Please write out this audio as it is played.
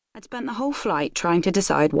I'd spent the whole flight trying to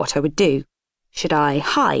decide what I would do. Should I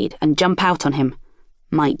hide and jump out on him?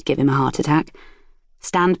 Might give him a heart attack.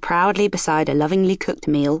 Stand proudly beside a lovingly cooked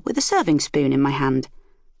meal with a serving spoon in my hand.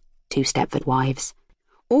 2 Stepford wives.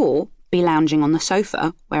 Or be lounging on the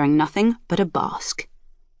sofa wearing nothing but a basque.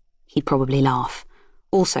 He'd probably laugh.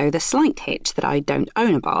 Also, the slight hitch that I don't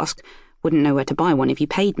own a basque, wouldn't know where to buy one if you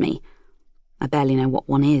paid me. I barely know what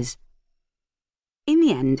one is. In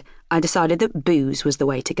the end, I decided that booze was the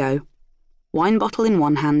way to go. Wine bottle in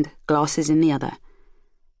one hand, glasses in the other.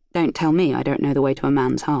 Don't tell me I don't know the way to a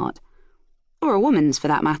man's heart. Or a woman's, for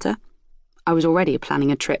that matter. I was already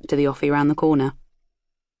planning a trip to the offie round the corner.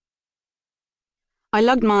 I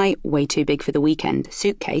lugged my way too big for the weekend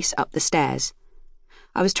suitcase up the stairs.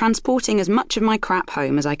 I was transporting as much of my crap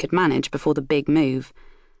home as I could manage before the big move.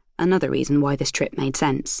 Another reason why this trip made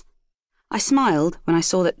sense. I smiled when I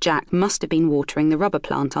saw that Jack must have been watering the rubber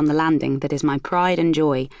plant on the landing that is my pride and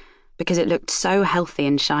joy, because it looked so healthy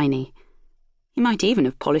and shiny. He might even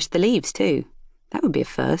have polished the leaves too. That would be a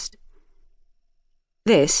first.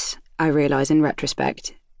 This, I realise in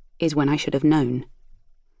retrospect, is when I should have known.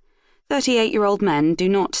 38-year-old men do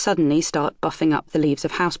not suddenly start buffing up the leaves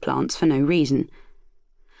of houseplants for no reason.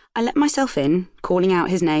 I let myself in, calling out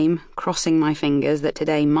his name, crossing my fingers that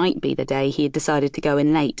today might be the day he had decided to go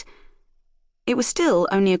in late. It was still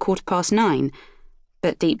only 9:15,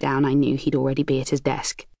 but deep down I knew he'd already be at his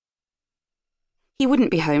desk. He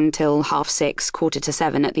wouldn't be home till 6:30,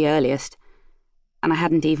 7:15 at the earliest, and I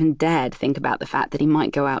hadn't even dared think about the fact that he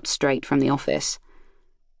might go out straight from the office.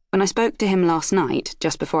 When I spoke to him last night,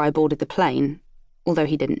 just before I boarded the plane, although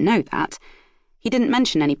he didn't know that, he didn't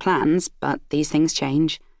mention any plans, but these things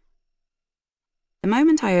change. The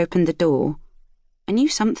moment I opened the door, I knew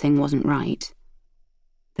something wasn't right.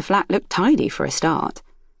 The flat looked tidy for a start.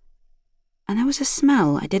 And there was a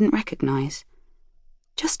smell I didn't recognise.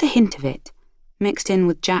 Just a hint of it, mixed in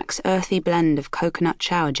with Jack's earthy blend of coconut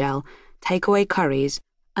shower gel, takeaway curries,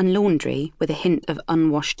 and laundry with a hint of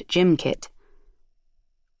unwashed gym kit.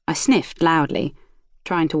 I sniffed loudly,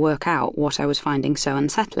 trying to work out what I was finding so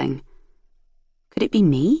unsettling. Could it be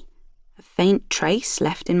me? A faint trace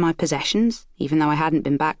left in my possessions, even though I hadn't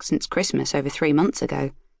been back since Christmas over 3 months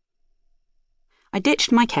ago. I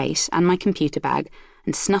ditched my case and my computer bag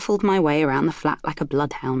and snuffled my way around the flat like a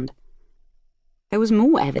bloodhound. There was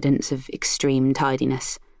more evidence of extreme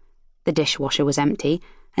tidiness. The dishwasher was empty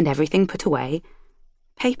and everything put away.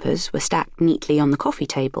 Papers were stacked neatly on the coffee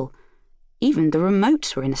table. Even the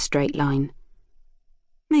remotes were in a straight line.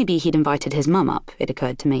 Maybe he'd invited his mum up, it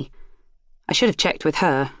occurred to me. I should have checked with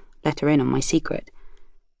her, let her in on my secret.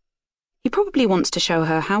 He probably wants to show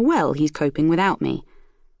her how well he's coping without me.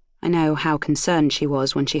 I know how concerned she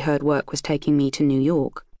was when she heard work was taking me to New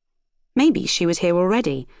York. Maybe she was here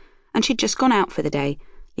already, and she'd just gone out for the day,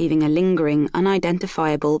 leaving a lingering,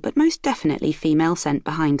 unidentifiable but most definitely female scent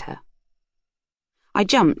behind her. I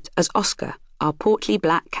jumped as Oscar, our portly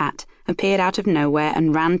black cat, appeared out of nowhere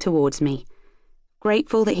and ran towards me.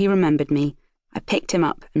 Grateful that he remembered me, I picked him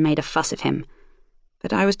up and made a fuss of him.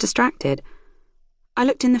 But I was distracted. I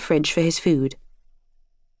looked in the fridge for his food.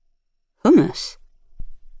 Hummus?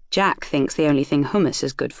 Jack thinks the only thing hummus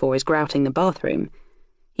is good for is grouting the bathroom.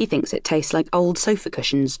 He thinks it tastes like old sofa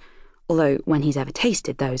cushions, although when he's ever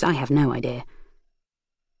tasted those, I have no idea.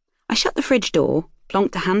 I shut the fridge door,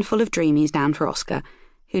 plonked a handful of Dreamies down for Oscar,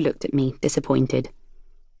 who looked at me disappointed.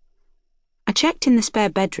 I checked in the spare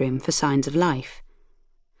bedroom for signs of life.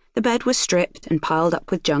 The bed was stripped and piled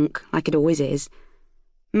up with junk, like it always is.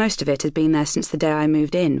 Most of it had been there since the day I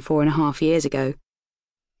moved in 4.5 years ago.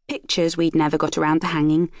 Pictures we'd never got around to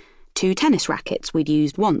hanging, 2 tennis rackets we'd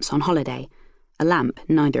used once on holiday, a lamp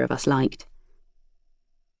neither of us liked.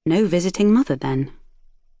 No visiting mother, then.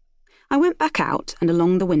 I went back out and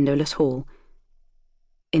along the windowless hall.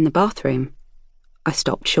 In the bathroom, I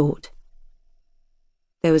stopped short.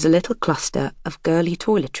 There was a little cluster of girly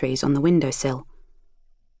toiletries on the windowsill.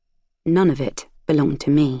 None of it belonged to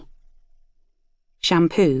me.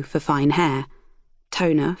 Shampoo for fine hair,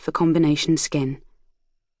 toner for combination skin.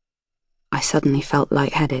 I suddenly felt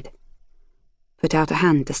lightheaded. Put out a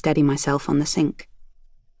hand to steady myself on the sink.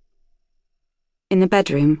 In the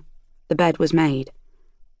bedroom, the bed was made.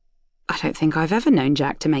 I don't think I've ever known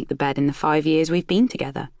Jack to make the bed in the 5 years we've been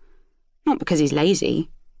together. Not because he's lazy,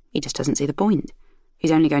 he just doesn't see the point.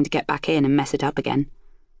 He's only going to get back in and mess it up again.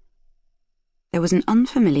 There was an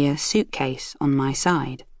unfamiliar suitcase on my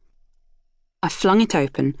side. I flung it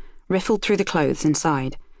open, riffled through the clothes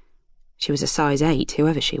inside. She was a size 8,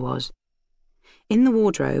 whoever she was. In the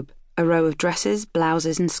wardrobe, a row of dresses,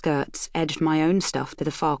 blouses and skirts edged my own stuff to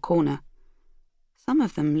the far corner. Some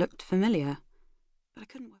of them looked familiar, but I couldn't work